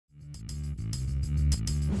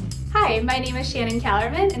Hi, my name is Shannon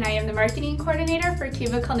Kellerman and I am the Marketing Coordinator for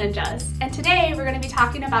Cubicle Ninjas. And today we're going to be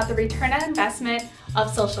talking about the return on investment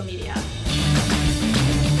of social media.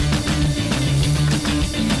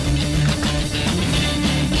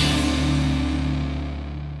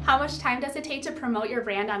 How much time does it take to promote your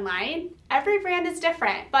brand online? Every brand is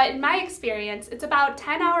different, but in my experience, it's about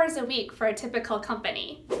 10 hours a week for a typical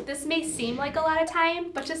company. This may seem like a lot of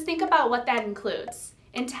time, but just think about what that includes.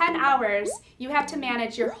 In 10 hours, you have to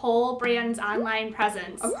manage your whole brand's online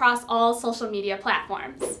presence across all social media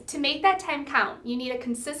platforms. To make that time count, you need a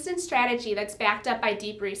consistent strategy that's backed up by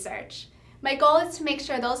deep research. My goal is to make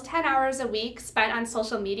sure those 10 hours a week spent on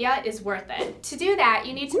social media is worth it. To do that,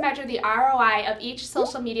 you need to measure the ROI of each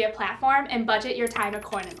social media platform and budget your time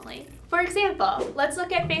accordingly. For example, let's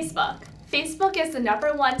look at Facebook. Facebook is the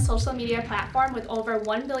 #1 social media platform with over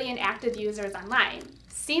 1 billion active users online.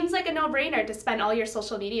 Seems like a no-brainer to spend all your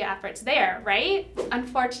social media efforts there, right?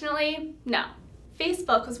 Unfortunately, no.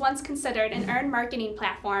 Facebook was once considered an earned marketing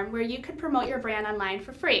platform where you could promote your brand online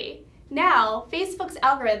for free. Now, Facebook's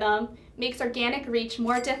algorithm makes organic reach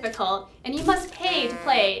more difficult, and you must pay to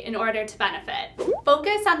play in order to benefit.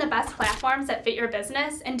 Focus on the best platforms that fit your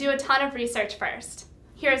business and do a ton of research first.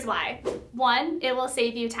 Here's why. 1, it will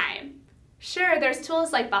save you time. Sure, there's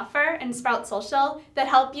tools like Buffer and Sprout Social that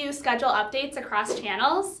help you schedule updates across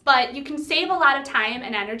channels, but you can save a lot of time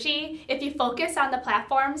and energy if you focus on the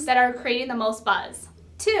platforms that are creating the most buzz.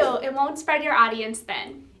 2, it won't spread your audience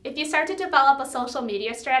thin. If you start to develop a social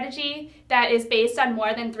media strategy that is based on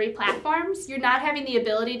more than 3 platforms, you're not having the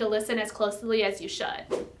ability to listen as closely as you should.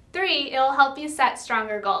 3, it'll help you set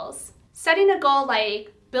stronger goals. Setting a goal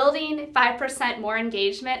like building 5% more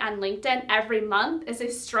engagement on LinkedIn every month is a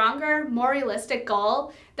stronger, more realistic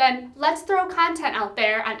goal than let's throw content out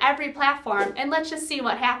there on every platform and let's just see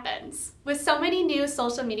what happens. With so many new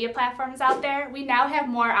social media platforms out there, we now have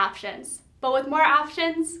more options. But with more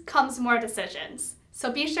options comes more decisions. So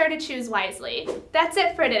be sure to choose wisely. That's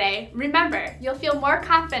it for today. Remember, you'll feel more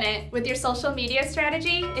confident with your social media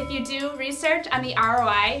strategy if you do research on the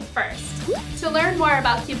ROI first. To learn more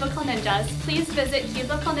about Cubicle Ninjas, please visit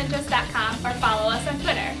cubicleninjas.com or follow